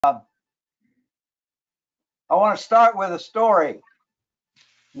I want to start with a story.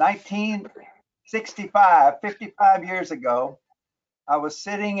 1965, 55 years ago, I was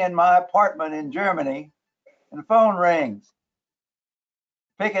sitting in my apartment in Germany, and the phone rings.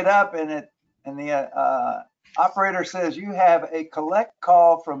 Pick it up, and the operator says, "You have a collect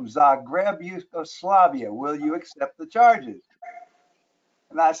call from Zagreb, Yugoslavia. Will you accept the charges?"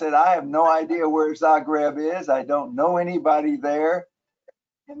 And I said, "I have no idea where Zagreb is. I don't know anybody there."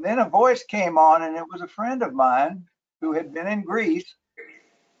 And then a voice came on, and it was a friend of mine who had been in Greece,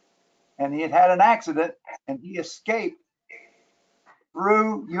 and he had had an accident, and he escaped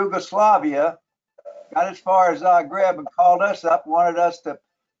through Yugoslavia, got as far as Zagreb, and called us up, wanted us to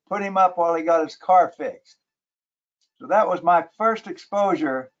put him up while he got his car fixed. So that was my first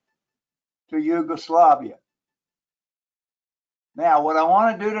exposure to Yugoslavia. Now, what I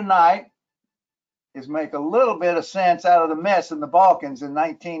want to do tonight is make a little bit of sense out of the mess in the Balkans in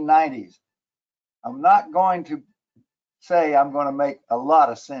 1990s. I'm not going to say I'm going to make a lot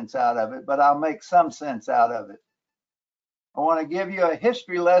of sense out of it, but I'll make some sense out of it. I want to give you a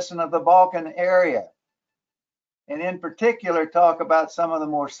history lesson of the Balkan area, and in particular talk about some of the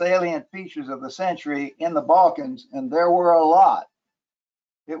more salient features of the century in the Balkans, and there were a lot.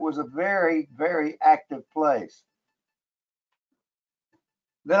 It was a very, very active place.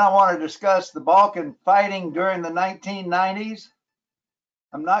 Then I want to discuss the Balkan fighting during the 1990s.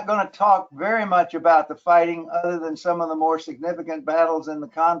 I'm not going to talk very much about the fighting other than some of the more significant battles in the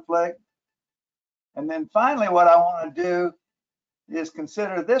conflict. And then finally, what I want to do is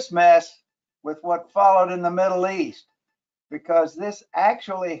consider this mess with what followed in the Middle East, because this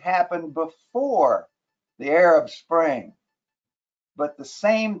actually happened before the Arab Spring. But the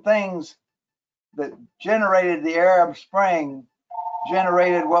same things that generated the Arab Spring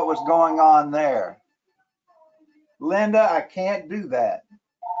generated what was going on there. Linda, I can't do that.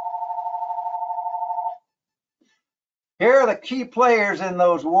 Here are the key players in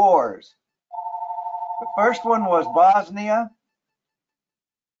those wars. The first one was Bosnia,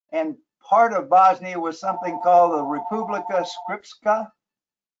 and part of Bosnia was something called the Republika Srpska,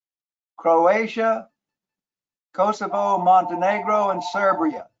 Croatia, Kosovo, Montenegro, and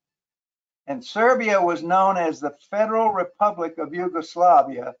Serbia. And Serbia was known as the Federal Republic of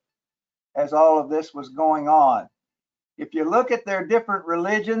Yugoslavia as all of this was going on. If you look at their different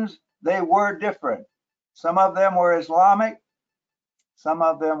religions, they were different. Some of them were Islamic, some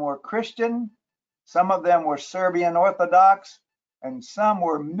of them were Christian, some of them were Serbian Orthodox, and some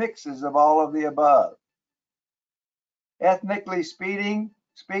were mixes of all of the above. Ethnically speaking,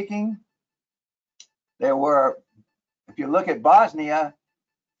 there were, if you look at Bosnia,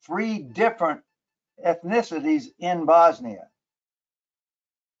 3 different ethnicities in Bosnia.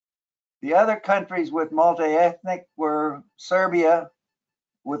 The other countries with multi-ethnic were Serbia,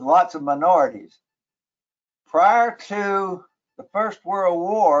 with lots of minorities. Prior to the First World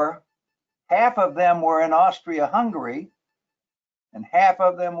War, half of them were in Austria-Hungary, and half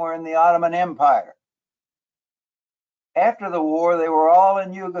of them were in the Ottoman Empire. After the war, they were all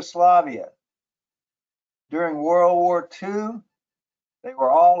in Yugoslavia. During World War II, they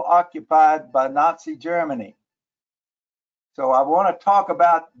were all occupied by Nazi Germany. So I want to talk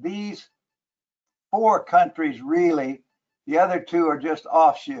about these 4 countries really. The other 2 are just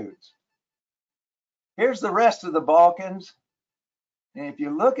offshoots. Here's the rest of the Balkans. And if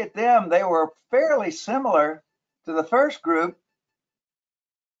you look at them, they were fairly similar to the first group.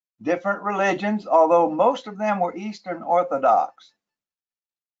 Different religions, although most of them were Eastern Orthodox.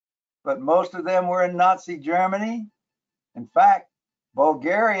 But most of them were in Nazi Germany. In fact,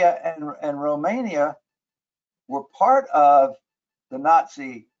 Bulgaria and Romania were part of the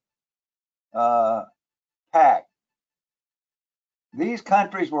Nazi pact. These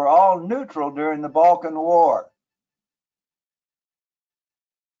countries were all neutral during the Balkan War.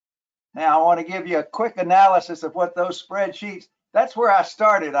 Now, I want to give you a quick analysis of what those spreadsheets, that's where I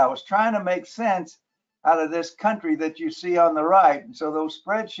started. I was trying to make sense out of this country that you see on the right. And so those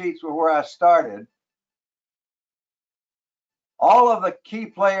spreadsheets were where I started. All of the key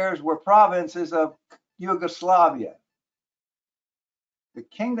players were provinces of Yugoslavia. The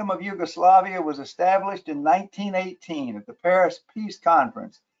Kingdom of Yugoslavia was established in 1918 at the Paris Peace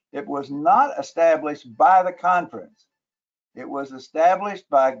Conference. It was not established by the conference. It was established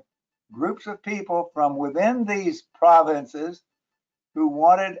by groups of people from within these provinces who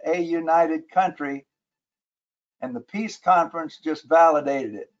wanted a united country, and the peace conference just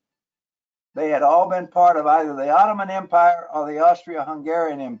validated it. They had all been part of either the Ottoman Empire or the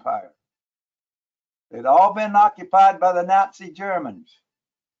Austro-Hungarian Empire. They'd all been occupied by the Nazi Germans,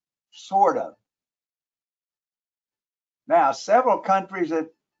 sort of. Now, several countries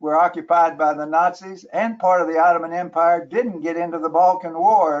that were occupied by the Nazis and part of the Ottoman Empire didn't get into the Balkan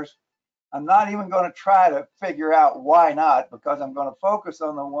Wars. I'm not even going to try to figure out why not, because I'm going to focus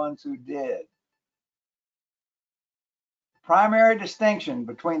on the ones who did. Primary distinction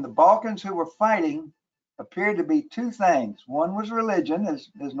between the Balkans who were fighting appeared to be two things. One was religion, as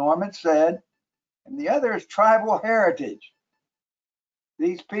Norman said, and the other is tribal heritage.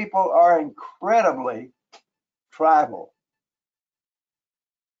 These people are incredibly tribal.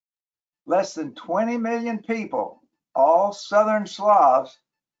 Less than 20 million people, all Southern Slavs,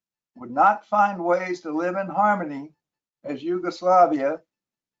 would not find ways to live in harmony as Yugoslavia.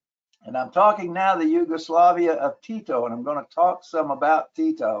 And I'm talking now the Yugoslavia of Tito, and I'm going to talk some about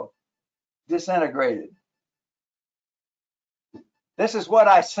Tito, disintegrated. This is what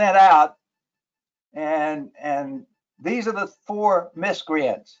I sent out, and these are the four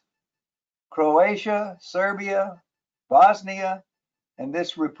miscreants: Croatia, Serbia, Bosnia, and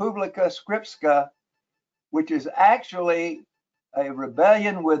this Republika Srpska, which is actually a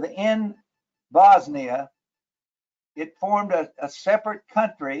rebellion within Bosnia. It formed a separate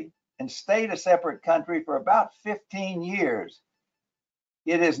country and stayed a separate country for about 15 years.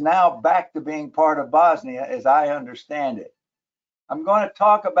 It is now back to being part of Bosnia, as I understand it. I'm going to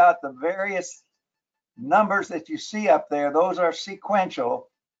talk about the various numbers that you see up there. Those are sequential.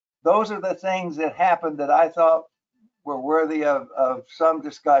 Those are the things that happened that I thought were worthy of some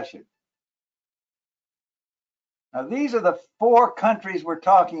discussion. Now, these are the four countries we're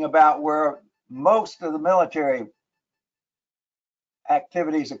talking about where most of the military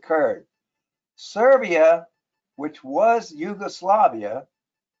activities occurred. Serbia, which was Yugoslavia,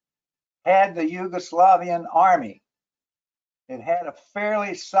 had the Yugoslavian army. It had a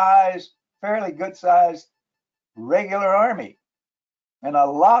fairly good sized regular army and a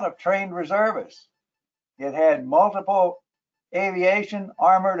lot of trained reservists. It had multiple aviation,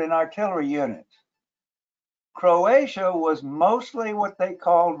 armored, and artillery units. Croatia was mostly what they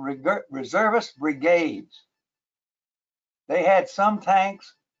called reservist brigades. They had some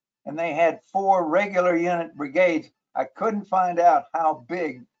tanks, and they had 4 regular unit brigades. I couldn't find out how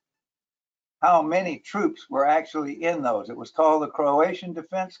many troops were actually in those. It was called the Croatian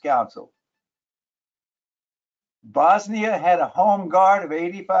Defense Council. Bosnia had a home guard of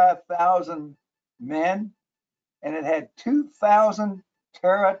 85,000 men, and it had 2,000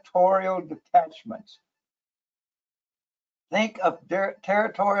 territorial detachments. Think of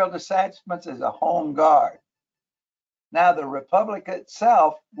territorial detachments as a home guard. Now, the Republic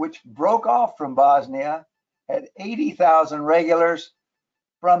itself, which broke off from Bosnia, had 80,000 regulars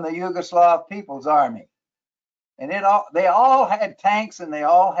from the Yugoslav People's Army. And they all had tanks and they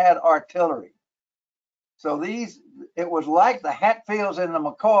all had artillery. So it was like the Hatfields and the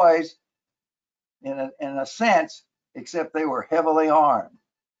McCoys in a sense, except they were heavily armed.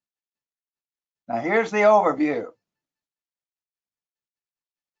 Now, here's the overview.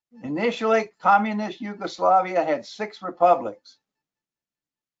 Initially, communist Yugoslavia had 6 republics.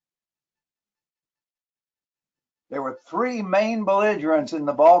 There were 3 main belligerents in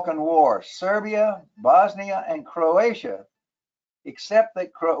the Balkan War: Serbia, Bosnia, and Croatia, except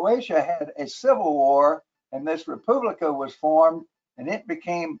that Croatia had a civil war and this Republika was formed and it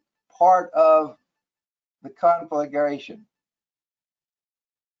became part of the conflagration.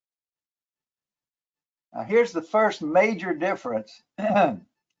 Now, here's the first major difference.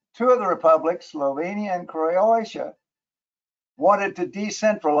 2 of the republics, Slovenia and Croatia, wanted to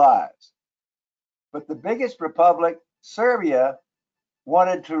decentralize. But the biggest republic, Serbia,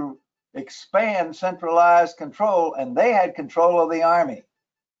 wanted to expand centralized control, and they had control of the army.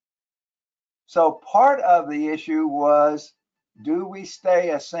 So part of the issue was, do we stay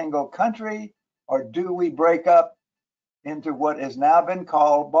a single country, or do we break up into what has now been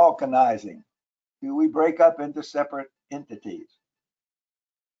called Balkanizing? Do we break up into separate entities?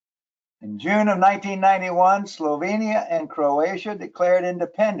 In June of 1991, Slovenia and Croatia declared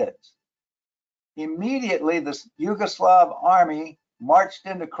independence. Immediately, the Yugoslav army marched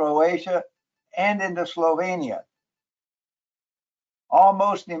into Croatia and into Slovenia.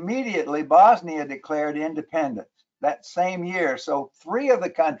 Almost immediately, Bosnia declared independence that same year. So 3 of the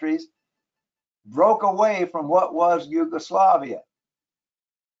countries broke away from what was Yugoslavia.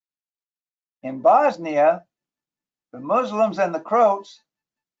 In Bosnia, the Muslims and the Croats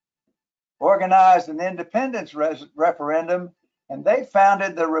organized an independence referendum, and they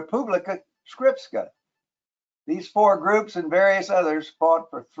founded the Republika Srpska. These 4 groups and various others fought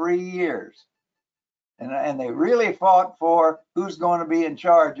for 3 years. And they really fought for who's going to be in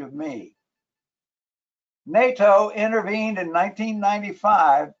charge of me. NATO intervened in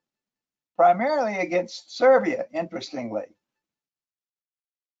 1995, primarily against Serbia, interestingly.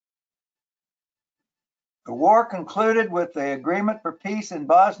 The war concluded with the Agreement for Peace in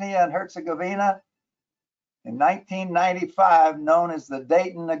Bosnia and Herzegovina in 1995, known as the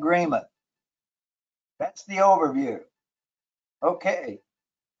Dayton Agreement. That's the overview. Okay,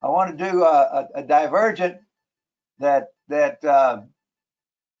 I want to do a divergent that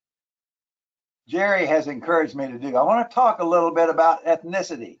Jerry has encouraged me to do. I want to talk a little bit about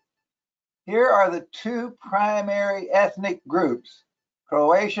ethnicity. Here are the two primary ethnic groups,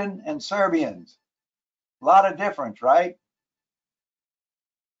 Croatian and Serbians. A lot of difference, right?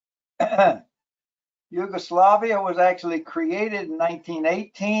 Yugoslavia was actually created in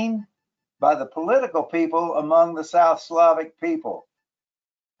 1918 by the political people among the South Slavic people.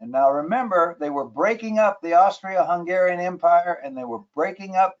 And now remember, they were breaking up the Austria-Hungarian Empire and they were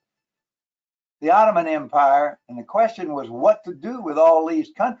breaking up the Ottoman Empire. And the question was what to do with all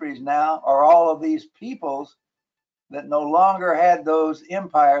these countries now, or all of these peoples that no longer had those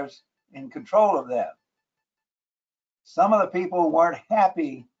empires in control of them. Some of the people weren't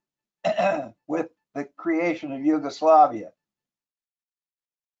happy with the creation of Yugoslavia.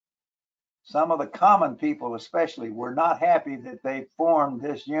 Some of the common people especially were not happy that they formed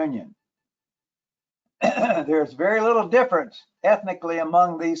this union. There's very little difference ethnically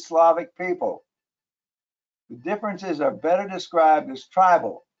among these Slavic people. The differences are better described as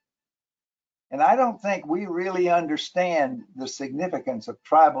tribal. And I don't think we really understand the significance of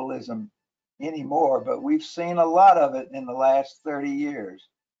tribalism anymore, but we've seen a lot of it in the last 30 years.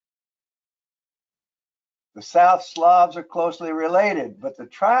 The South Slavs are closely related, but the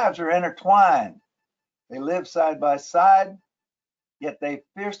tribes are intertwined. They live side by side, yet they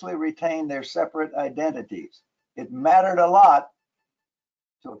fiercely retain their separate identities. It mattered a lot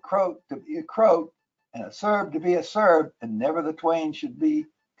to a Croat to be a Croat and a Serb to be a Serb, and never the twain should be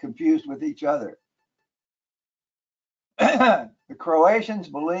confused with each other. The Croatians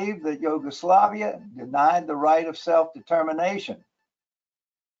believed that Yugoslavia denied the right of self-determination,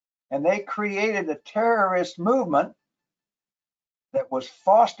 and they created a terrorist movement that was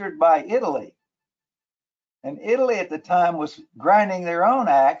fostered by Italy. And Italy at the time was grinding their own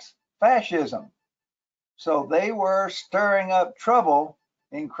axe, fascism. So they were stirring up trouble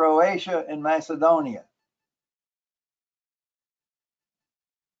in Croatia and Macedonia.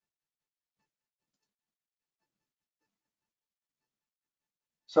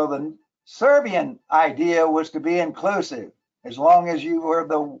 So the Serbian idea was to be inclusive, as long as you were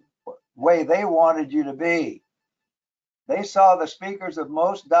the way they wanted you to be. They saw the speakers of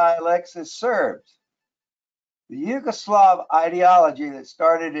most dialects as Serbs. The Yugoslav ideology that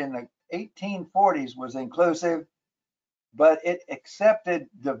started in the 1840s was inclusive, but it accepted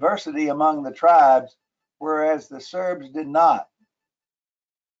diversity among the tribes, whereas the Serbs did not.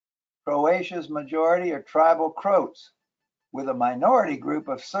 Croatia's majority are tribal Croats, with a minority group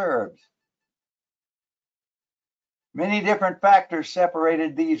of Serbs. Many different factors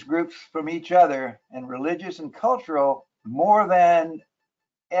separated these groups from each other, and religious and cultural more than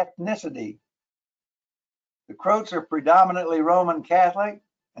ethnicity. The Croats are predominantly Roman Catholic,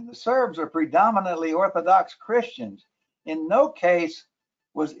 and the Serbs are predominantly Orthodox Christians. In no case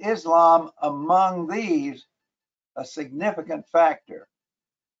was Islam among these a significant factor.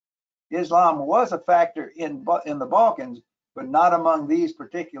 Islam was a factor in the Balkans, but not among these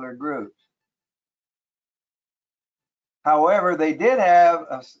particular groups. However, they did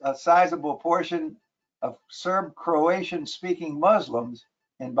have a sizable portion of Serb-Croatian speaking Muslims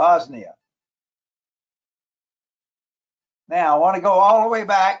in Bosnia. Now, I want to go all the way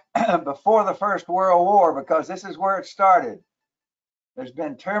back before the First World War, because this is where it started. There's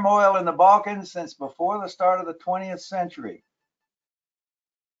been turmoil in the Balkans since before the start of the 20th century.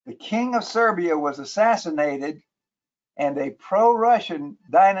 The king of Serbia was assassinated, and a pro-Russian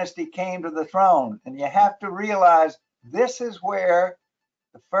dynasty came to the throne. And you have to realize this is where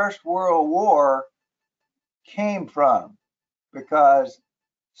the First World War came from, because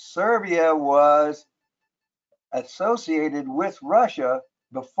Serbia was associated with Russia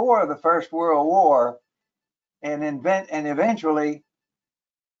before the First World War, and eventually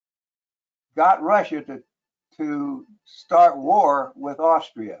got Russia to start war with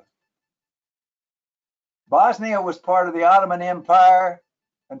Austria. Bosnia was part of the Ottoman Empire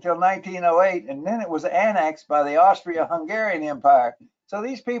until 1908, and then it was annexed by the Austria-Hungarian Empire. So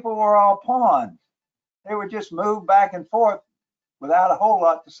these people were all pawns. They were just moved back and forth without a whole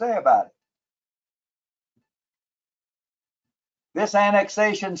lot to say about it. This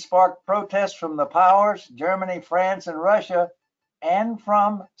annexation sparked protests from the powers, Germany, France, and Russia, and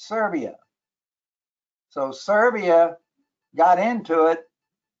from Serbia. So Serbia got into it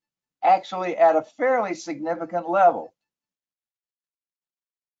actually at a fairly significant level.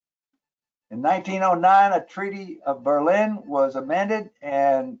 In 1909, a Treaty of Berlin was amended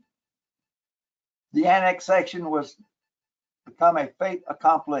and the annexation was become a fait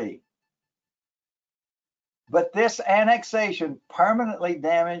accompli. But this annexation permanently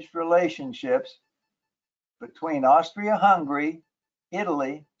damaged relationships between Austria-Hungary,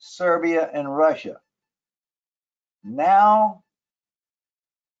 Italy, Serbia, and Russia. Now,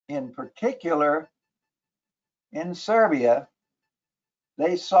 in particular, in Serbia,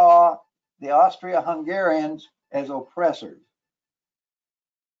 they saw the Austria-Hungarians as oppressors.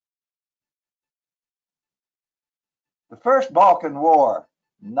 The First Balkan War,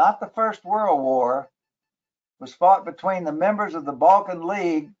 not the First World War, was fought between the members of the Balkan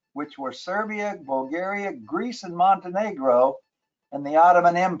League, which were Serbia, Bulgaria, Greece, and Montenegro, and the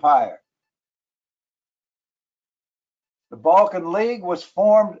Ottoman Empire. The Balkan League was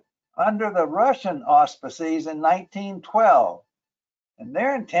formed under the Russian auspices in 1912, and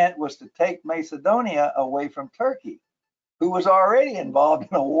their intent was to take Macedonia away from Turkey, who was already involved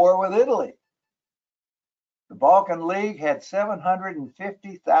in a war with Italy. The Balkan League had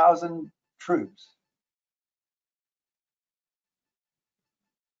 750,000 troops.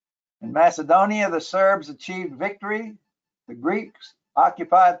 In Macedonia, the Serbs achieved victory. The Greeks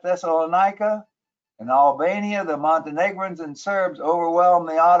occupied Thessalonica. In Albania, the Montenegrins and Serbs overwhelmed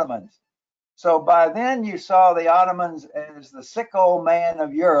the Ottomans. So by then you saw the Ottomans as the sick old man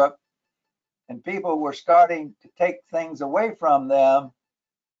of Europe, and people were starting to take things away from them.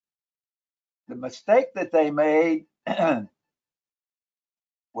 The mistake that they made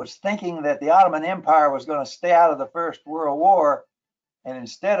was thinking that the Ottoman Empire was going to stay out of the First World War, and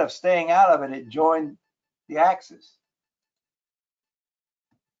instead of staying out of it, it joined the Axis.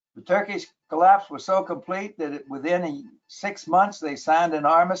 The Turkish collapse was so complete that within 6 months they signed an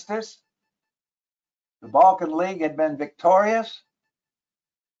armistice. The Balkan League had been victorious.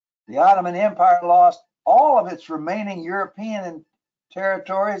 The Ottoman Empire lost all of its remaining European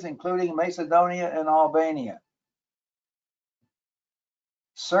territories, including Macedonia and Albania.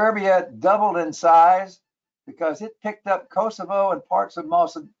 Serbia doubled in size because it picked up Kosovo and parts of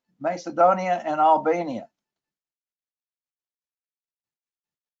Macedonia and Albania.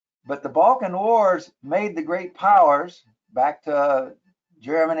 But the Balkan Wars made the great powers, back to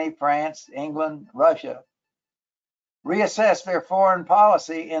Germany, France, England, Russia, reassess their foreign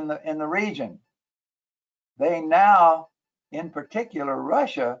policy in the region. They now, in particular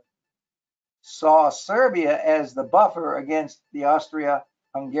Russia, saw Serbia as the buffer against the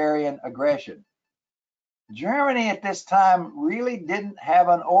Austria-Hungarian aggression. Germany at this time really didn't have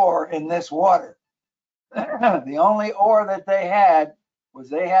an oar in this water. The only oar that they had was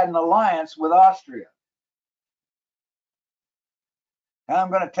they had an alliance with Austria. Now I'm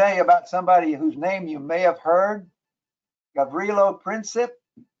going to tell you about somebody whose name you may have heard, Gavrilo Princip.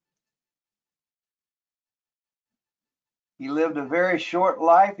 He lived a very short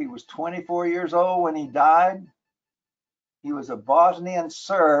life. He was 24 years old when he died. He was a Bosnian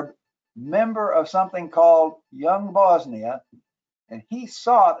Serb, member of something called Young Bosnia, and he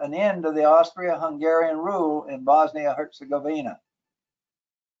sought an end to the Austria-Hungarian rule in Bosnia-Herzegovina.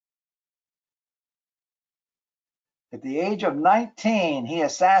 At the age of 19, he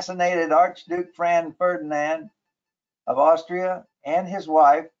assassinated Archduke Franz Ferdinand of Austria and his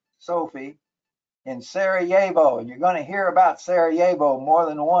wife, Sophie, in Sarajevo. And you're going to hear about Sarajevo more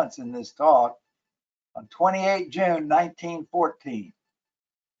than once in this talk, on 28 June 1914.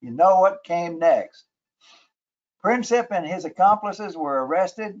 You know what came next. Princip and his accomplices were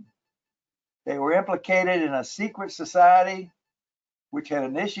arrested. They were implicated in a secret society which had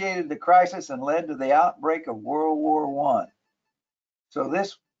initiated the crisis and led to the outbreak of World War I. So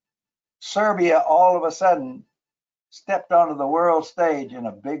this Serbia all of a sudden stepped onto the world stage in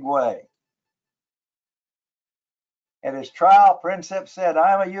a big way. At his trial, Princip said,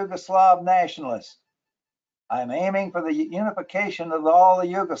 "I'm a Yugoslav nationalist. I'm aiming for the unification of all the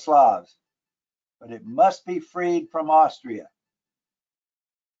Yugoslavs, but it must be freed from Austria."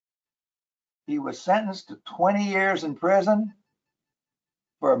 He was sentenced to 20 years in prison.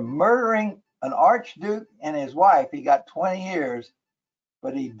 For murdering an archduke and his wife, he got 20 years,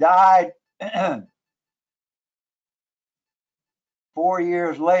 but he died 4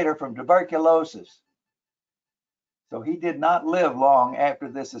 years later from tuberculosis. So he did not live long after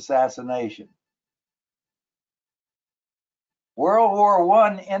this assassination. World War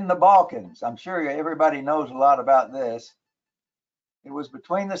I in the Balkans. I'm sure everybody knows a lot about this. It was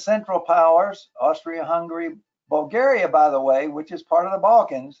between the Central Powers, Austria-Hungary. Bulgaria, by the way, which is part of the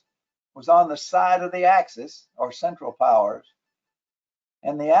Balkans, was on the side of the Axis, or Central Powers.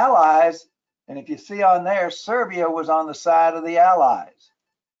 And the Allies, and if you see on there, Serbia was on the side of the Allies.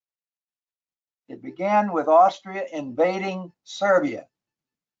 It began with Austria invading Serbia.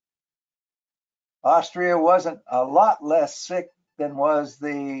 Austria wasn't a lot less sick than was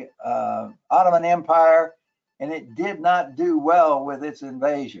the Ottoman Empire, and it did not do well with its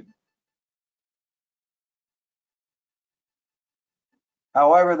invasion.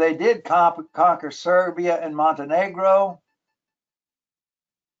 However, they did conquer Serbia and Montenegro.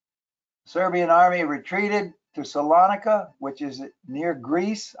 The Serbian army retreated to Salonika, which is near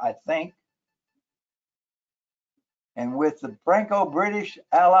Greece, I think. And with the Franco-British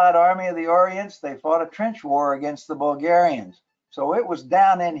Allied Army of the Orient, they fought a trench war against the Bulgarians. So it was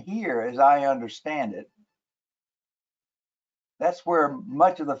down in here, as I understand it. That's where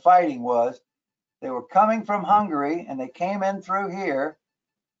much of the fighting was. They were coming from Hungary, and they came in through here,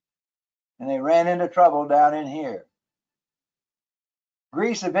 and they ran into trouble down in here.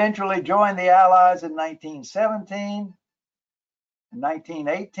 Greece eventually joined the Allies in 1917. In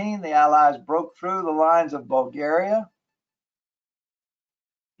 1918, the Allies broke through the lines of Bulgaria.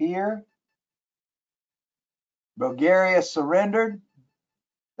 Here, Bulgaria surrendered.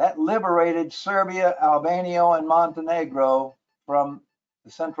 That liberated Serbia, Albania, and Montenegro from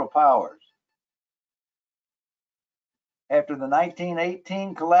the Central Powers. After the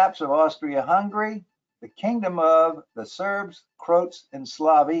 1918 collapse of Austria-Hungary, the Kingdom of the Serbs, Croats, and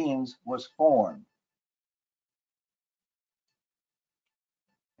Slovenes was formed.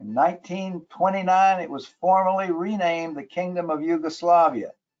 In 1929, it was formally renamed the Kingdom of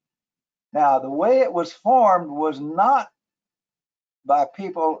Yugoslavia. Now, the way it was formed was not by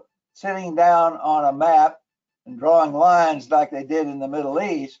people sitting down on a map and drawing lines like they did in the Middle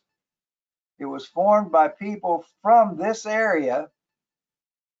East. It was formed by people from this area,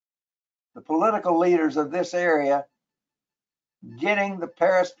 the political leaders of this area, getting the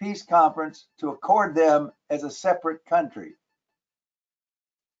Paris Peace Conference to accord them as a separate country.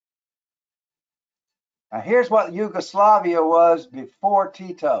 Now, here's what Yugoslavia was before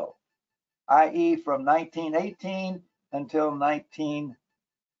Tito, i.e. from 1918 until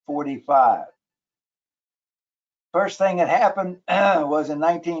 1945. First thing that happened was in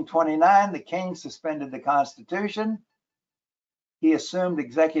 1929, the king suspended the constitution. He assumed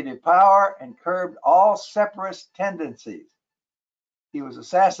executive power and curbed all separatist tendencies. He was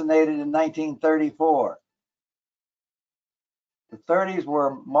assassinated in 1934. The 30s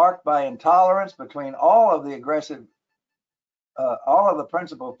were marked by intolerance between all of the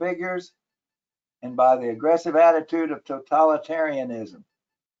principal figures, and by the aggressive attitude of totalitarianism.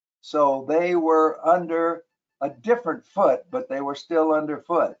 So they were under a different foot, but they were still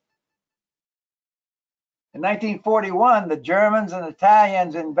underfoot. In 1941, the Germans and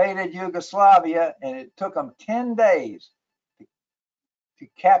Italians invaded Yugoslavia, and it took them 10 days to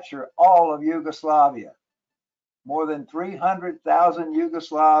capture all of Yugoslavia. More than 300,000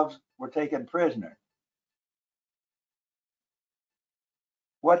 Yugoslavs were taken prisoner.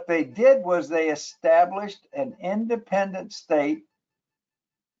 What they did was they established an independent state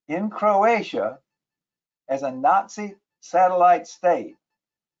in Croatia as a Nazi satellite state.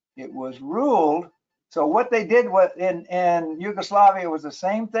 It was ruled, so what they did in Yugoslavia was the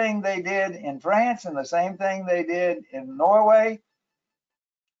same thing they did in France and the same thing they did in Norway.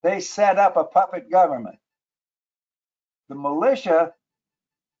 They set up a puppet government. The militia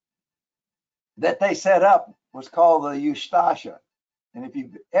that they set up was called the Ustasha. And if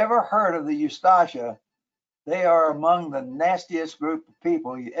you've ever heard of the Ustasha, they are among the nastiest group of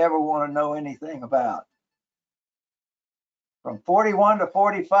people you ever want to know anything about. From 41 to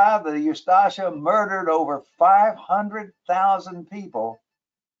 45, the Ustasha murdered over 500,000 people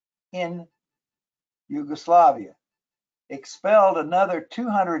in Yugoslavia, expelled another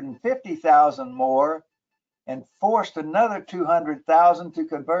 250,000 more, and forced another 200,000 to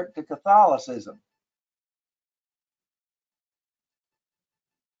convert to Catholicism.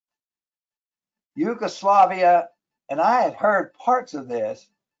 Yugoslavia, and I had heard parts of this,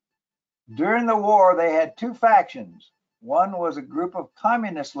 during the war they had two factions. One was a group of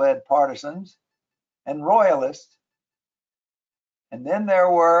communist-led partisans and royalists, and then there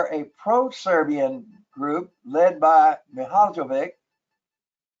were a pro-Serbian group led by Milosevic.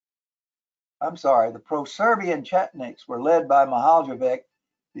 I'm sorry, the pro-Serbian Chetniks were led by Milosevic.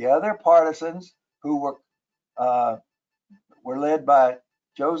 The other partisans who were led by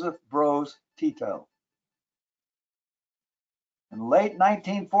Joseph Broz Tito. In late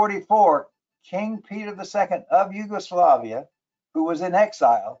 1944, King Peter II of Yugoslavia, who was in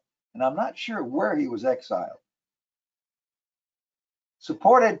exile, and I'm not sure where he was exiled,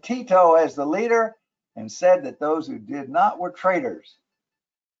 supported Tito as the leader and said that those who did not were traitors.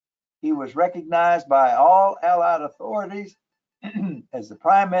 He was recognized by all Allied authorities as the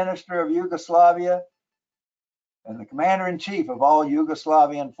Prime Minister of Yugoslavia and the Commander-in-Chief of all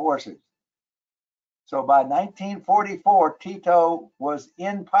Yugoslavian forces. So by 1944, Tito was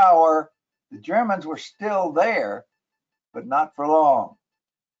in power. The Germans were still there, but not for long.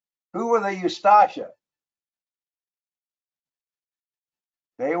 Who were the Ustasha?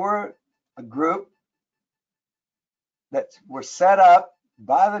 They were a group that were set up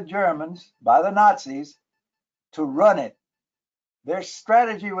by the Germans, by the Nazis, to run it. Their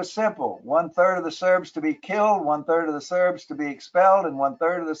strategy was simple: 1/3 of the Serbs to be killed, 1/3 of the Serbs to be expelled, and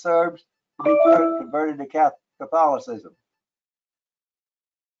 1/3 of the Serbs to be converted to Catholicism.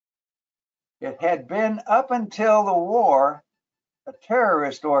 It had been, up until the war, a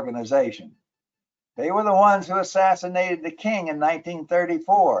terrorist organization. They were the ones who assassinated the king in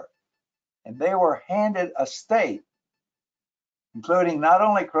 1934, and they were handed a state, including not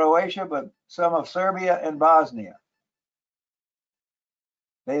only Croatia, but some of Serbia and Bosnia.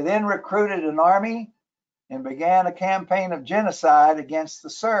 They then recruited an army and began a campaign of genocide against the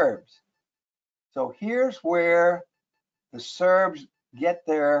Serbs. So here's where the Serbs get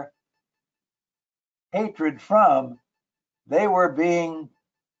their hatred from. They were being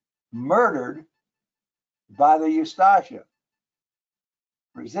murdered by the Ustasha.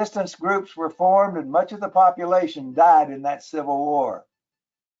 Resistance groups were formed, and much of the population died in that civil war.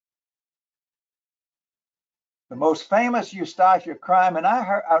 The most famous Ustasha crime, and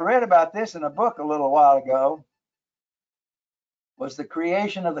I read about this in a book a little while ago, was the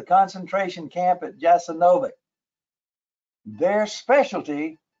creation of the concentration camp at Jasenovac. Their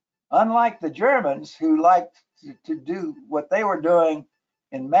specialty, unlike the Germans who liked to do what they were doing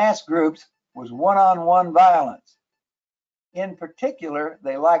in mass groups, was one-on-one violence. In particular,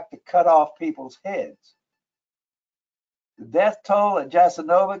 they liked to cut off people's heads. The death toll at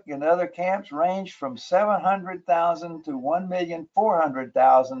Jasenovac and other camps ranged from 700,000 to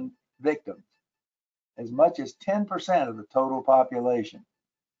 1,400,000 victims, as much as 10% of the total population.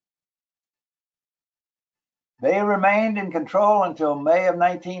 They remained in control until May of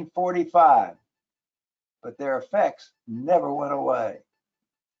 1945, but their effects never went away.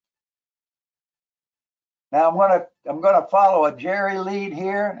 Now I'm going to follow a Jerry lead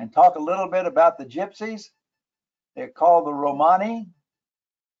here and talk a little bit about the Gypsies. They're called the Romani.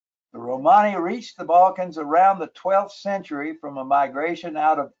 The Romani reached the Balkans around the 12th century from a migration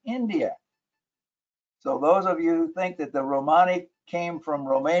out of India. So those of you who think that the Romani came from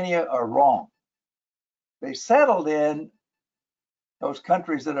Romania are wrong. They settled in those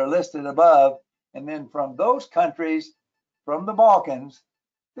countries that are listed above, and then from those countries, from the Balkans,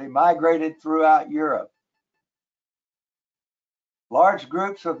 they migrated throughout Europe. Large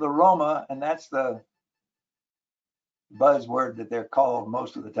groups of the Roma, and that's the buzzword that they're called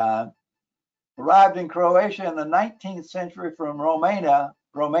most of the time, arrived in Croatia in the 19th century from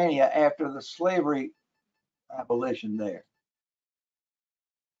Romania after the slavery abolition there.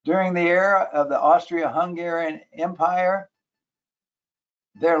 During the era of the Austro-Hungarian Empire,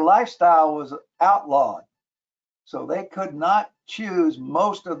 their lifestyle was outlawed, so they could not choose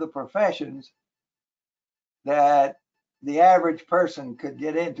most of the professions that the average person could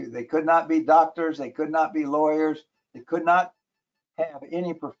get into. They could not be doctors, they could not be lawyers, they could not have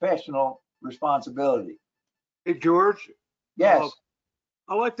any professional responsibility. Hey, George. Yes.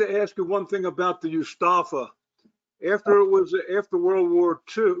 I'd like to ask you one thing about the Ustafa. After World War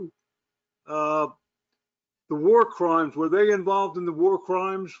II, the war crimes, were they involved in the war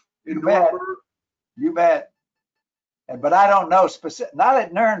crimes in Nuremberg? You bet. But I don't know specific, not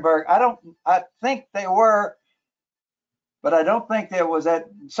at Nuremberg. I think they were, but I don't think there was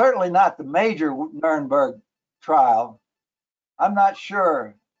certainly not the major Nuremberg trial. I'm not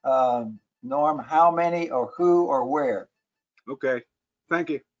sure, Norm, how many or who or where. Okay, thank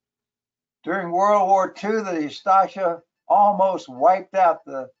you. During World War II, the Ustasha almost wiped out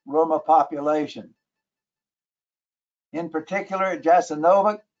the Roma population. In particular, at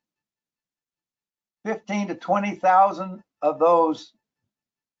Jasenovac, 15 to 20,000 of those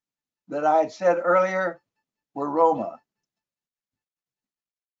that I had said earlier were Roma.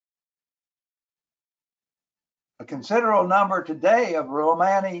 A considerable number today of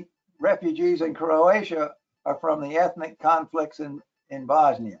Romani refugees in Croatia are from the ethnic conflicts in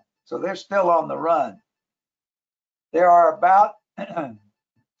Bosnia. So they're still on the run. There are about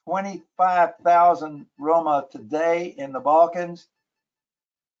 25,000 Roma today in the Balkans,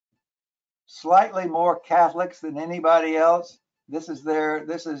 slightly more Catholics than anybody else. This is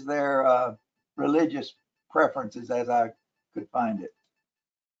their religious preferences as I could find it.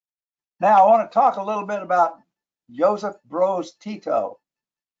 Now I want to talk a little bit about Joseph Broz Tito.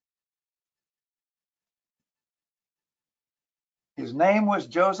 His name was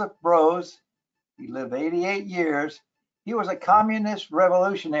Joseph Broz. He lived 88 years. He was a communist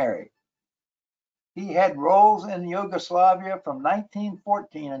revolutionary. He had roles in Yugoslavia from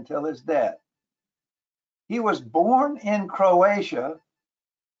 1914 until his death. He was born in Croatia.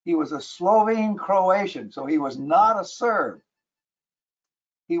 He was a Slovene Croatian, so he was not a Serb.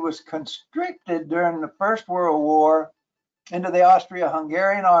 He was conscripted during the First World War into the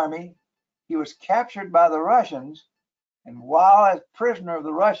Austro-Hungarian army. He was captured by the Russians, and while as prisoner of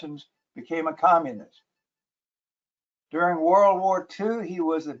the Russians, became a communist. During World War II, he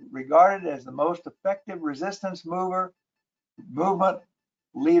was regarded as the most effective resistance movement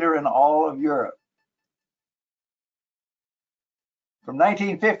leader in all of Europe. From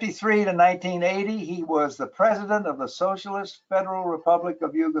 1953 to 1980, he was the president of the Socialist Federal Republic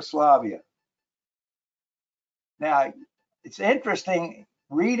of Yugoslavia. Now, it's interesting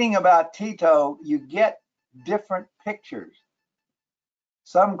reading about Tito, you get different pictures.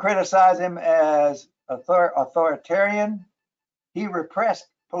 Some criticize him as authoritarian. He repressed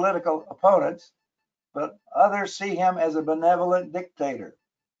political opponents, but others see him as a benevolent dictator.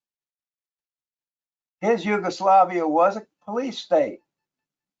 His Yugoslavia was a police state.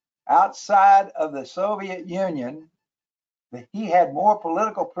 Outside of the Soviet Union, he had more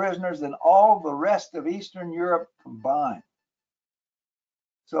political prisoners than all the rest of Eastern Europe combined.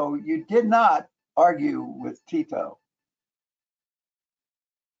 So you did not argue with Tito.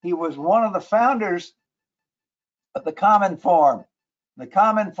 He was one of the founders of the Cominform. The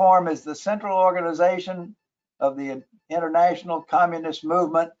Cominform is the central organization of the international communist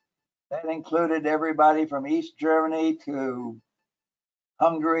movement that included everybody from East Germany to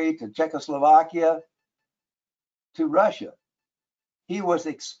Hungary to Czechoslovakia to Russia. He was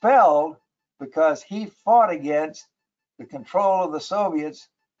expelled because he fought against the control of the Soviets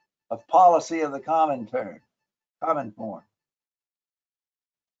of policy of the Cominform.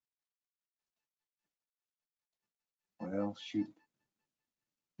 Well, shoot.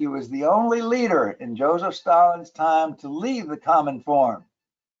 He was the only leader in Joseph Stalin's time to leave the Cominform.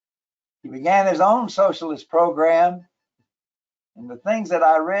 He began his own socialist program, and the things that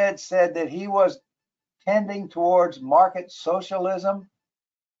I read said that he was tending towards market socialism.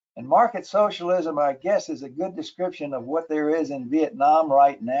 And market socialism, I guess, is a good description of what there is in Vietnam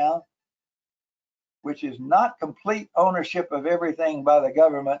right now, which is not complete ownership of everything by the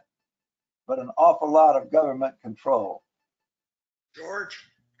government, but an awful lot of government control. George,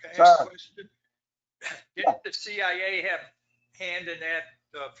 can I Sir. ask a question? Didn't Yeah. the CIA have hand in that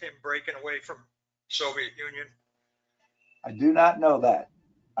of him breaking away from Soviet Union? I do not know that.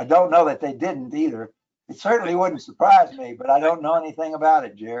 I don't know that they didn't either. It certainly wouldn't surprise me, but I don't know anything about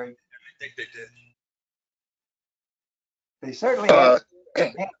it, Jerry. I think they did. They certainly had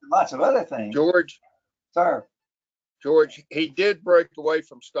lots of other things. George, Sir, he did break away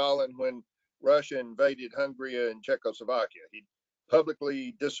from Stalin when Russia invaded Hungary and Czechoslovakia. He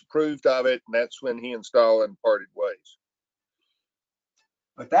publicly disapproved of it, and that's when he and Stalin parted ways.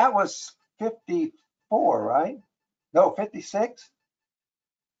 but that was 54, right? No, 56?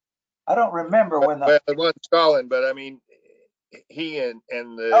 I don't remember when the... Well, it wasn't Stalin, but I mean, he and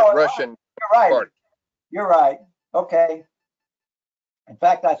the Oh, Russian you're right. party. You're right. Okay. In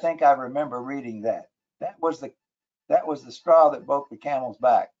fact, I think I remember reading that. That was the straw that broke the camel's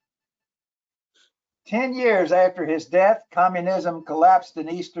back. 10 years after his death, communism collapsed in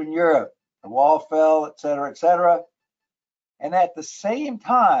Eastern Europe. The wall fell, et cetera, and at the same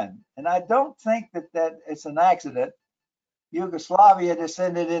time, and I don't think that it's an accident, Yugoslavia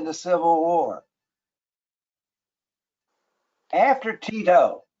descended into civil war. After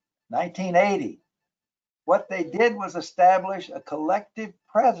Tito, 1980, what they did was establish a collective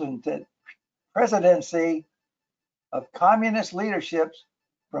presidency of communist leaderships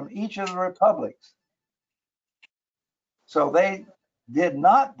from each of the republics. So they did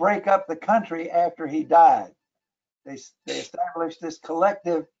not break up the country after he died. They established this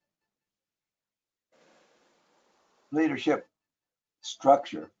collective leadership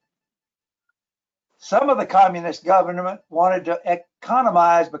structure. Some of the communist government wanted to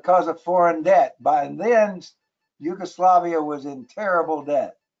economize because of foreign debt. By then, Yugoslavia was in terrible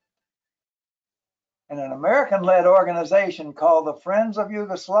debt. And an American-led organization called the Friends of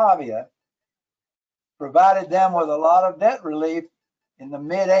Yugoslavia provided them with a lot of debt relief in the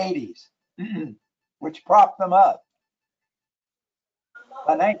mid-80s, which propped them up.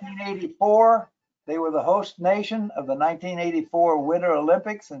 By 1984, they were the host nation of the 1984 Winter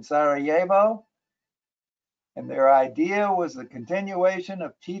Olympics in Sarajevo. And their idea was the continuation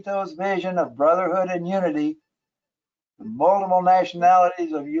of Tito's vision of brotherhood and unity, the multiple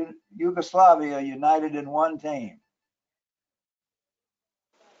nationalities of Yugoslavia united in one team.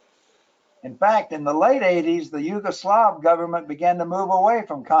 In fact, in the late 80s, the Yugoslav government began to move away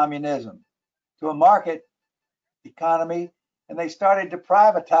from communism to a market economy, and they started to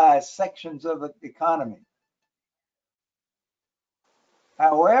privatize sections of the economy.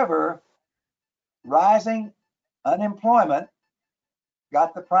 However, rising unemployment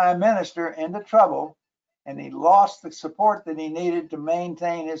got the prime minister into trouble, and he lost the support that he needed to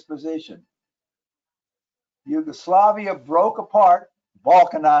maintain his position. Yugoslavia broke apart,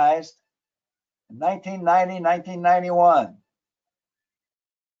 balkanized in 1990, 1991.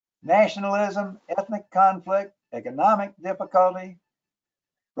 Nationalism, ethnic conflict, economic difficulty,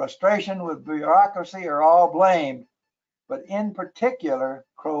 frustration with bureaucracy are all blamed, but in particular,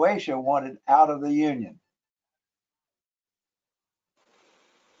 Croatia wanted out of the Union.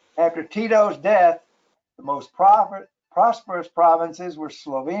 After Tito's death, the most prosperous provinces were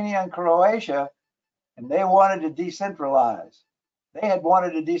Slovenia and Croatia, and they wanted to decentralize. They had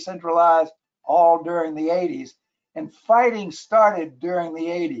wanted to decentralize all during the 80s, and fighting started during the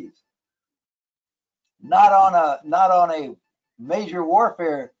 80s. Not on a major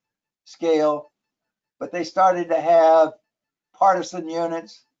warfare scale, but they started to have partisan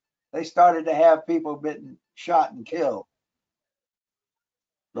units. They started to have people been shot and killed.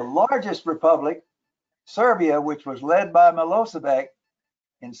 The largest republic, Serbia, which was led by Milosevic,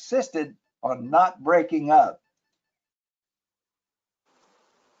 insisted on not breaking up.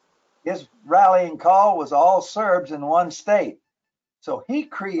 His rallying call was all Serbs in one state. So he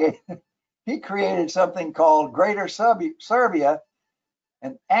created something called Greater Serbia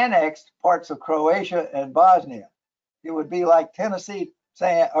and annexed parts of Croatia and Bosnia. It would be like Tennessee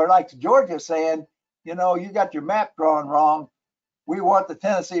saying, or like Georgia saying, you know, you got your map drawn wrong. We want the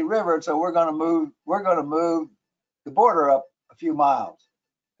Tennessee River, so we're going to move the border up a few miles.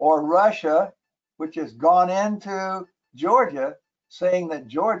 Or Russia, which has gone into Georgia, saying that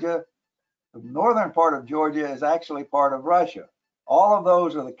Georgia, the northern part of Georgia, is actually part of Russia. All of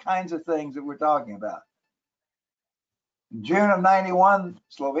those are the kinds of things that we're talking about. In June of 91,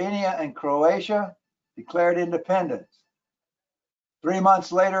 Slovenia and Croatia declared independence. 3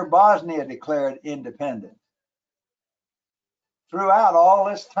 months later, Bosnia declared independence. Throughout all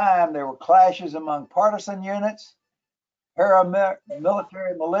this time, there were clashes among partisan units,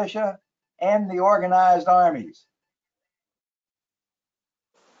 paramilitary militia, and the organized armies.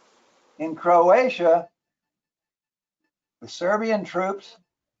 In Croatia, the Serbian troops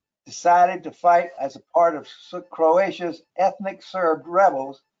decided to fight as a part of Croatia's ethnic Serb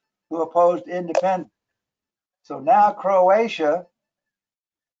rebels who opposed independence. So now Croatia,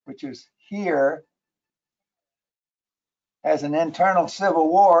 which is here, has an internal civil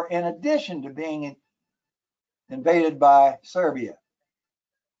war in addition to being invaded by Serbia.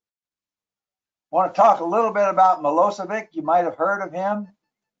 I want to talk a little bit about Milosevic. You might have heard of him.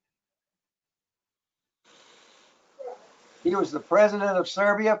 He was the president of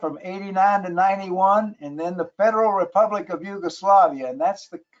Serbia from 89 to 91, and then the Federal Republic of Yugoslavia, and that's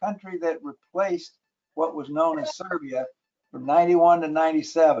the country that replaced what was known as Serbia from 91 to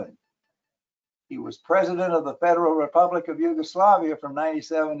 97. He was president of the Federal Republic of Yugoslavia from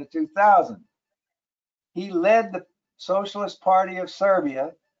 97 to 2000. He led the Socialist Party of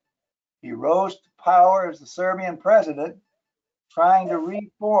Serbia. He rose to power as the Serbian president, trying to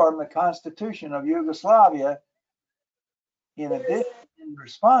reform the constitution of Yugoslavia in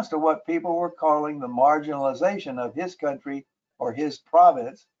response to what people were calling the marginalization of his country or his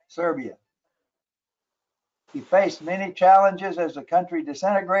province, Serbia. He faced many challenges as the country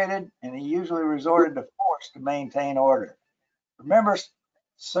disintegrated, and he usually resorted to force to maintain order. Remember,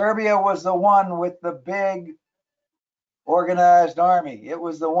 Serbia was the one with the big organized army. It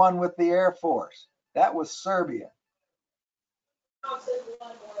was the one with the Air Force. That was Serbia.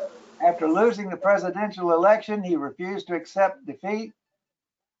 After losing the presidential election, he refused to accept defeat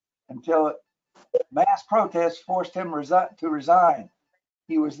until mass protests forced him to resign.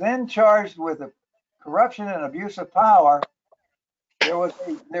 He was then charged with corruption and abuse of power.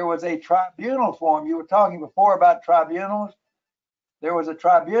 There was a tribunal formed. You were talking before about tribunals. There was a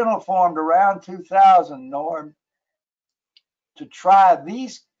tribunal formed around 2000, Norm, to try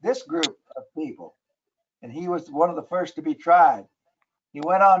this group of people, and he was one of the first to be tried. He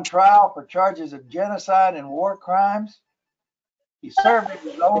went on trial for charges of genocide and war crimes. He served as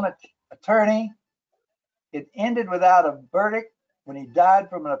his own attorney. It ended without a verdict when he died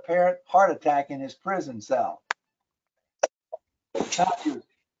from an apparent heart attack in his prison cell. The time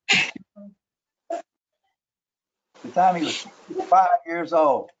he was 65 years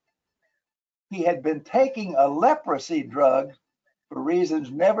old. He had been taking a leprosy drug for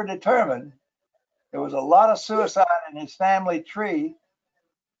reasons never determined. There was a lot of suicide in his family tree,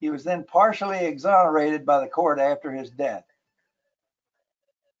 He was then partially exonerated by the court after his death.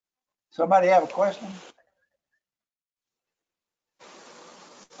 Somebody have a question?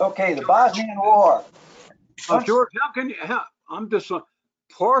 Okay, the Bosnian War. George, how can you, I'm just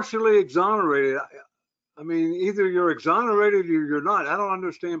partially exonerated. I mean, either you're exonerated or you're not. I don't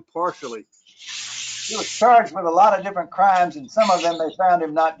understand partially. He was charged with a lot of different crimes, and some of them they found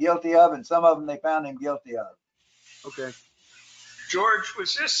him not guilty of, and some of them they found him guilty of. Okay. George,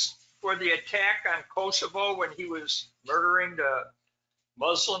 was this for the attack on Kosovo when he was murdering the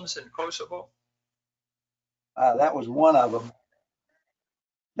Muslims in Kosovo? That was one of them.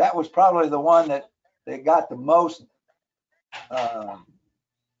 That was probably the one that got the most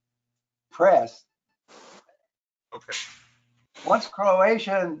press. Okay. Once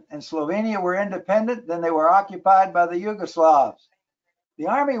Croatia and Slovenia were independent, then they were occupied by the Yugoslavs. The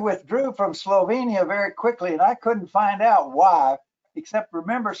army withdrew from Slovenia very quickly, and I couldn't find out why, except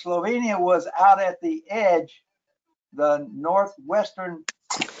remember Slovenia was out at the edge, the northwestern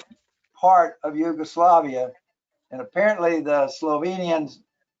part of Yugoslavia, and apparently the Slovenians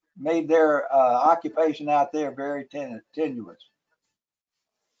made their occupation out there very tenuous.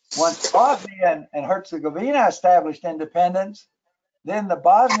 Once Bosnia and Herzegovina established independence, then the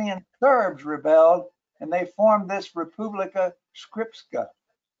Bosnian Serbs rebelled and they formed this Republika Srpska.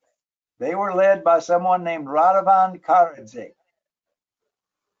 They were led by someone named Radovan Karadzic.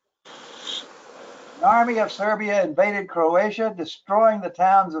 An army of Serbia invaded Croatia, destroying the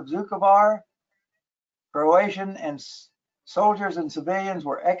towns of Vukovar. Croatian and soldiers and civilians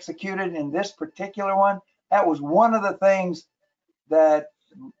were executed in this particular one. That was one of the things that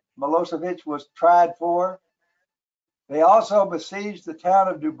Milosevic was tried for. They also besieged the town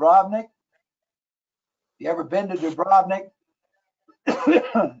of Dubrovnik. You ever been to Dubrovnik?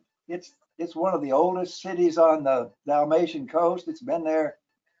 It's one of the oldest cities on the Dalmatian coast. It's been there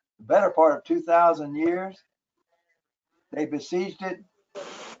the better part of 2,000 years. They besieged it,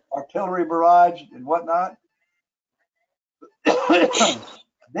 artillery barrage and whatnot.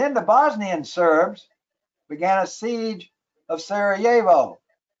 Then the Bosnian Serbs began a siege of Sarajevo.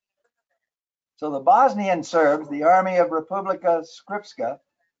 So the Bosnian Serbs, the army of Republika Srpska,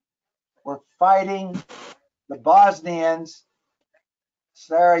 were fighting the Bosnians.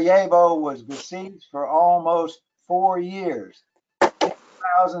 Sarajevo was besieged for almost 4 years.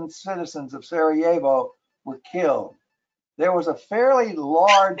 1,000 citizens of Sarajevo were killed. There was a fairly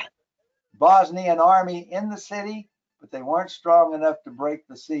large Bosnian army in the city, but they weren't strong enough to break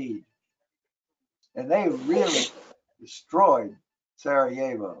the siege. And they really destroyed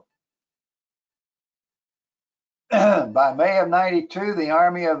Sarajevo. By May of '92, the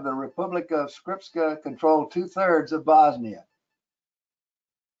army of the Republika Srpska controlled 2/3 of Bosnia.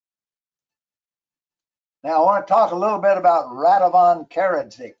 Now, I want to talk a little bit about Radovan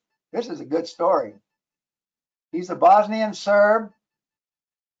Karadzic. This is a good story. He's a Bosnian Serb.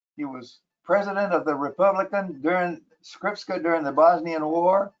 He was president of the Republican Srpska during the Bosnian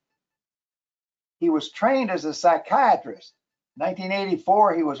War. He was trained as a psychiatrist. In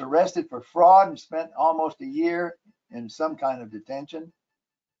 1984, he was arrested for fraud and spent almost a year in some kind of detention.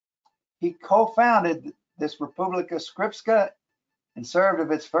 He co-founded this Republika Srpska and served as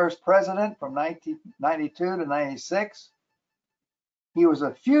its first president from 1992 to 96. He was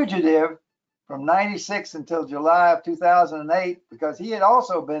a fugitive from 96 until July of 2008 because he had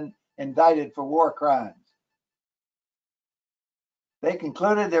also been indicted for war crimes. They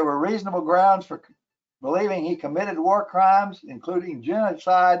concluded there were reasonable grounds for believing he committed war crimes, including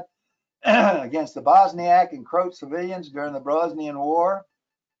genocide against the Bosniak and Croat civilians during the Bosnian War.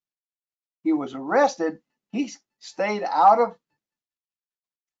 He was arrested. He stayed out of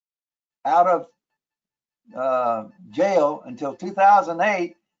jail until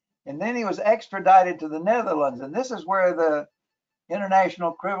 2008, and then he was extradited to the Netherlands. And this is where the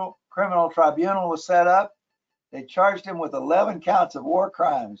International Criminal Tribunal was set up. They charged him with 11 counts of war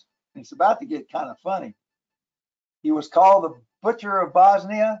crimes. It's about to get kind of funny. He was called the Butcher of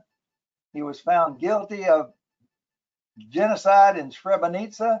Bosnia. He was found guilty of genocide in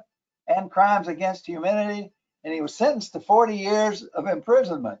Srebrenica and crimes against humanity, and he was sentenced to 40 years of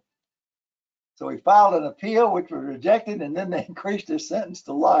imprisonment. So he filed an appeal, which was rejected, and then they increased his sentence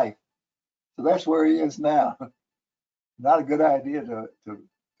to life. So that's where he is now. Not a good idea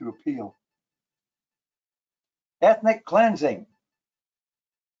to appeal. Ethnic cleansing.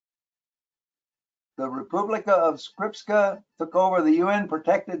 The Republika of Srpska took over the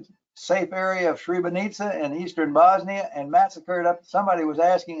UN-protected safe area of Srebrenica in eastern Bosnia and massacred somebody was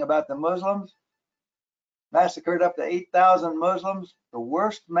asking about the Muslims, massacred up to 8,000 Muslims, the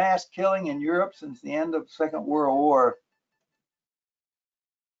worst mass killing in Europe since the end of the Second World War.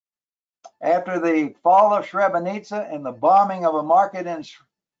 After the fall of Srebrenica and the bombing of a market in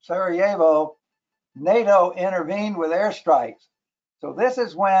Sarajevo, NATO intervened with airstrikes. So this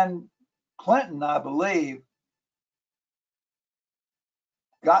is when Clinton, I believe,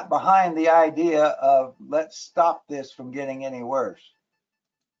 got behind the idea of let's stop this from getting any worse.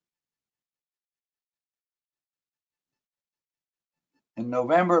 In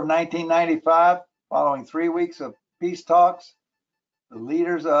November of 1995, following 3 weeks of peace talks, the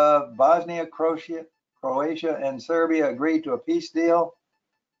leaders of Bosnia, Croatia, and Serbia agreed to a peace deal.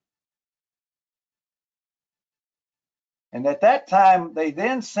 And at that time, they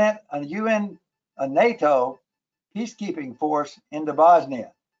then sent a NATO peacekeeping force into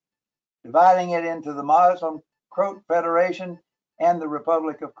Bosnia, dividing it into the Muslim Croat Federation and the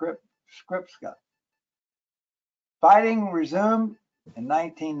Republic of Srpska. Fighting resumed in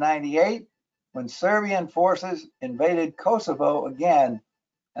 1998 when Serbian forces invaded Kosovo again.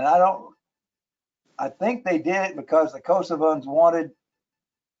 And I think they did it because the Kosovans wanted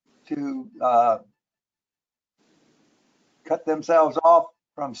to cut themselves off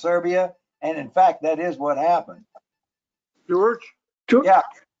from Serbia. And in fact, that is what happened. George? Yeah.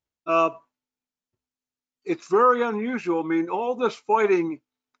 It's very unusual. I mean, all this fighting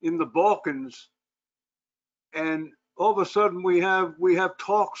in the Balkans, and all of a sudden we have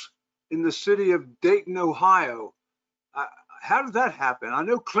talks in the city of Dayton, Ohio. How did that happen? I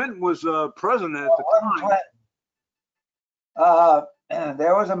know Clinton was president at the time.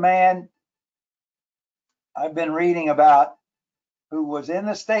 There was a man I've been reading about who was in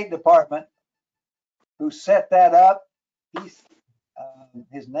the State Department who set that up.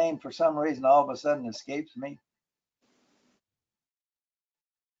 His name, for some reason, all of a sudden escapes me.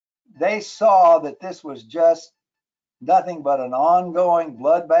 They saw that this was just nothing but an ongoing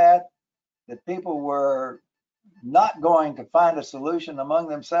bloodbath, that people were not going to find a solution among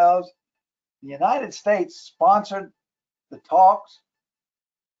themselves. The United States sponsored the talks,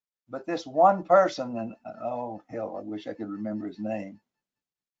 but this one person, and oh hell, I wish I could remember his name,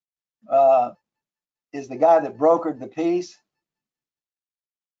 is the guy that brokered the peace.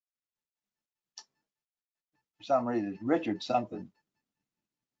 For some reason, Richard something.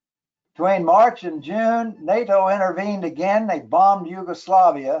 Between March and June, NATO intervened again. They bombed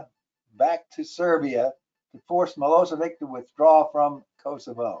Yugoslavia back to Serbia to force Milosevic to withdraw from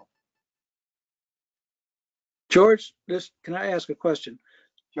Kosovo. George, can I ask a question?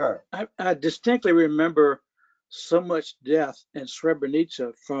 Sure. I distinctly remember so much death in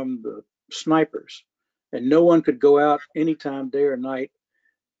Srebrenica from the snipers, and no one could go out anytime, day or night.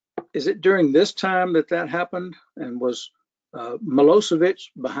 Is it during this time that happened, and was Milosevic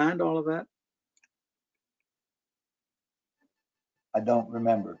behind all of that? I don't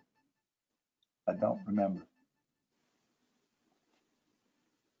remember. I don't remember.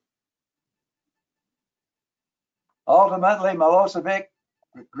 Ultimately, Milosevic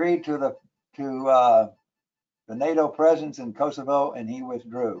agreed to the NATO presence in Kosovo, and he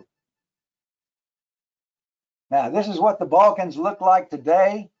withdrew. Now, this is what the Balkans look like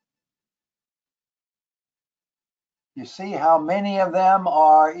today. You see how many of them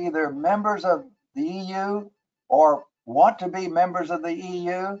are either members of the EU or want to be members of the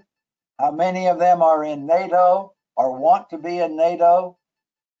EU, how many of them are in NATO or want to be in NATO.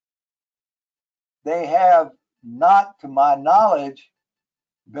 They have not, to my knowledge,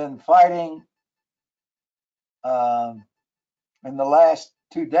 been fighting in the last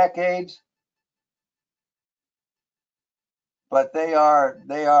 2 decades, but they are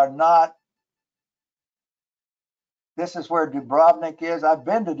not. This is where Dubrovnik is. I've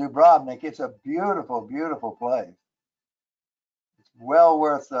been to Dubrovnik. It's a beautiful, beautiful place. It's well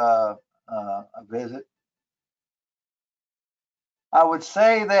worth a visit. I would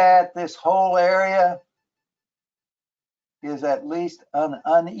say that this whole area is at least an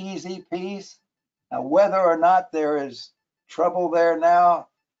uneasy piece. Now, whether or not there is trouble there now,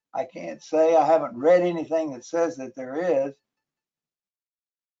 I can't say. I haven't read anything that says that there is,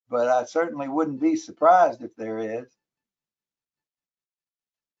 but I certainly wouldn't be surprised if there is.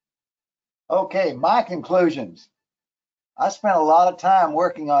 Okay, my conclusions. I spent a lot of time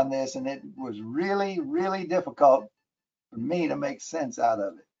working on this, and it was really, really difficult for me to make sense out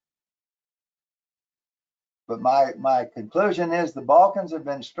of it. But my conclusion is the Balkans have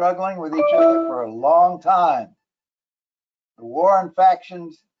been struggling with each other for a long time. The war and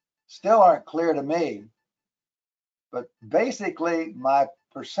factions still aren't clear to me. But basically, my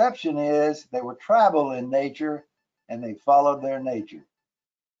perception is they were tribal in nature and they followed their nature.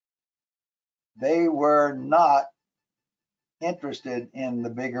 They were not interested in the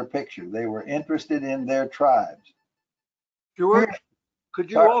bigger picture. They were interested in their tribes. George? Could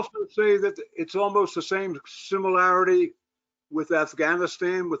you Sorry. also say that it's almost the same similarity with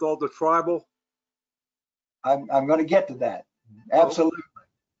Afghanistan, with all the tribal? I'm going to get to that. Absolutely.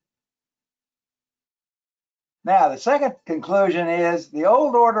 Now, the second conclusion is the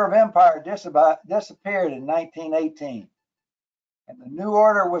old order of empire disappeared in 1918, and the new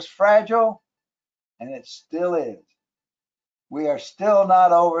order was fragile, and it still is. We are still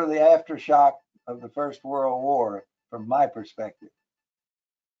not over the aftershock of the First World War, from my perspective.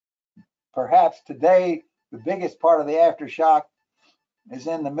 Perhaps today, the biggest part of the aftershock is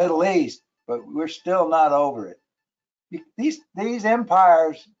in the Middle East, but we're still not over it. These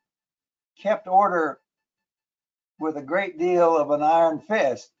empires kept order with a great deal of an iron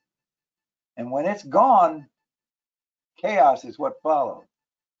fist, and when it's gone, chaos is what follows.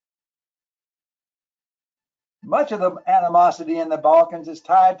 Much of the animosity in the Balkans is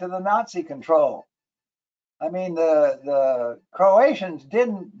tied to the Nazi control. I mean, the Croatians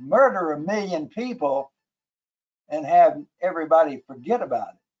didn't murder 1 million people and have everybody forget about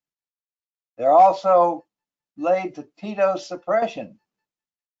it. They're also laid to Tito's suppression.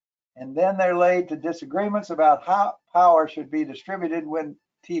 And then they're laid to disagreements about how power should be distributed when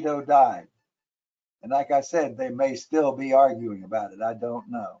Tito died. And like I said, they may still be arguing about it. I don't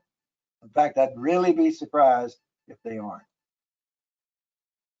know. In fact, I'd really be surprised if they aren't.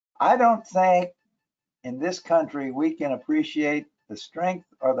 I don't think in this country we can appreciate the strength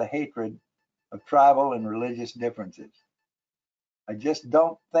or the hatred of tribal and religious differences. I just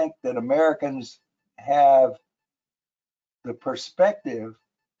don't think that Americans have the perspective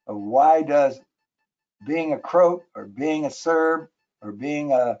of why does being a Croat or being a Serb or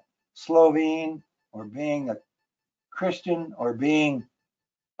being a Slovene or being a Christian or being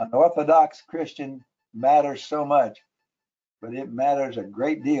an Orthodox Christian matters so much, but it matters a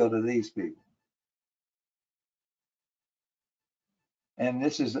great deal to these people. And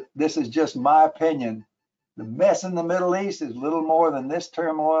this is just my opinion. The mess in the Middle East is little more than this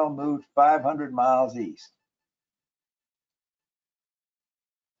turmoil moved 500 miles east.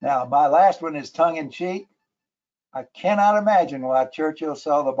 Now, my last one is tongue in cheek. I cannot imagine why Churchill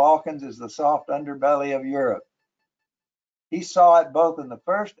saw the Balkans as the soft underbelly of Europe. He saw it both in the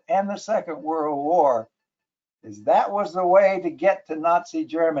First and the Second World War, as that was the way to get to Nazi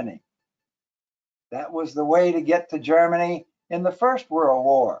Germany. That was the way to get to Germany in the First World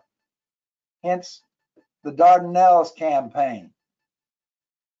War. Hence the Dardanelles campaign.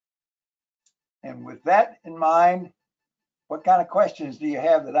 And with that in mind, what kind of questions do you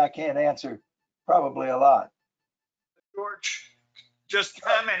have that I can't answer? Probably a lot. George, just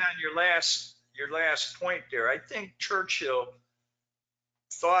comment on your last point there. I think Churchill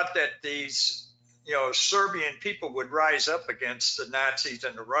thought that these, Serbian people would rise up against the Nazis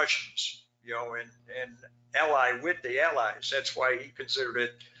and the Russians, and ally with the Allies. That's why he considered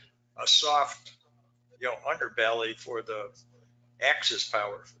it a soft, underbelly for the Axis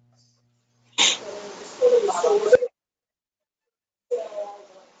power.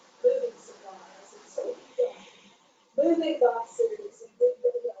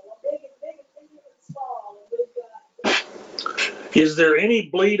 Is there any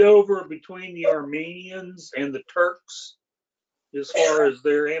bleed over between the Armenians and the Turks as far as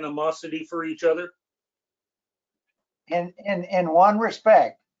their animosity for each other? In one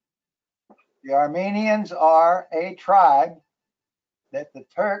respect, the Armenians are a tribe that the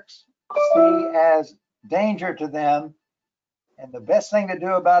Turks see as danger to them, and the best thing to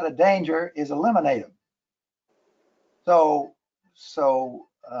do about a danger is eliminate them. So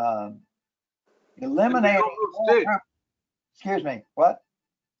eliminating whole group, excuse me, what?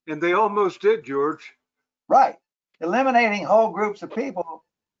 And they almost did, George. Right. Eliminating whole groups of people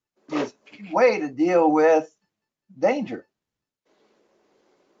is a way to deal with danger.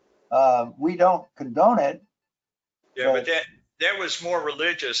 We don't condone it. Yeah, but that was more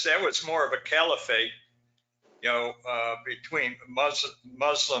religious. That was more of a caliphate, between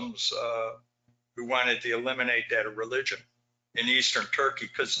Muslims who wanted to eliminate that religion in Eastern Turkey,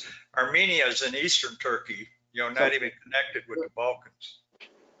 because Armenia is in Eastern Turkey, not even connected with the Balkans.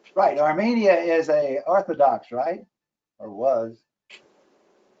 Right. Armenia is a Orthodox, right? Or was.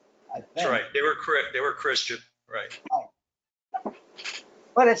 I think. That's right. They were Christian, right?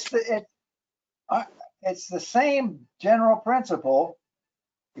 But it's the same general principle.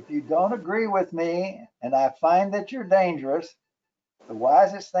 If you don't agree with me and I find that you're dangerous, the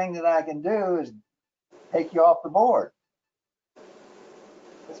wisest thing that I can do is take you off the board.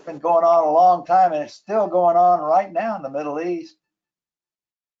 It's been going on a long time, and it's still going on right now in the Middle East.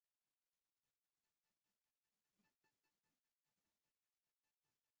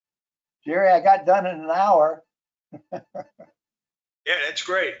 Jerry, I got done in an hour. Yeah, that's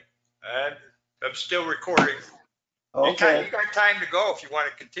great. I'm still recording. Okay. You got time to go if you want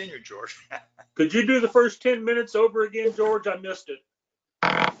to continue, George. Could you do the first 10 minutes over again, George? I missed it.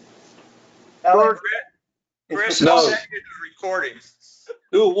 Ellen, Chris it's has No. sent you the recording.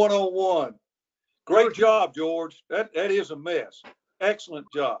 Do a one-on-one. Great job, George. That is a mess. Excellent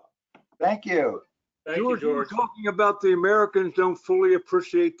job. thank you. Thank you, George, you were George. talking about the Americans don't fully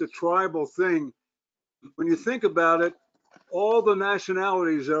appreciate the tribal thing. When you think about it, all the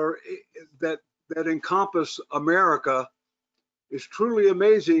nationalities are that encompass America is truly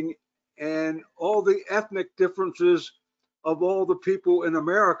amazing, and all the ethnic differences of all the people in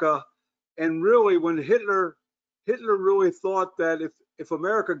America. And really, when Hitler really thought that if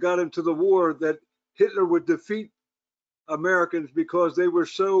America got into the war, that Hitler would defeat Americans because they were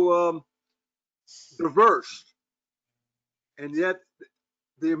so diverse, and yet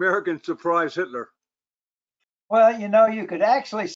the Americans surprised Hitler. Well, you know, you could actually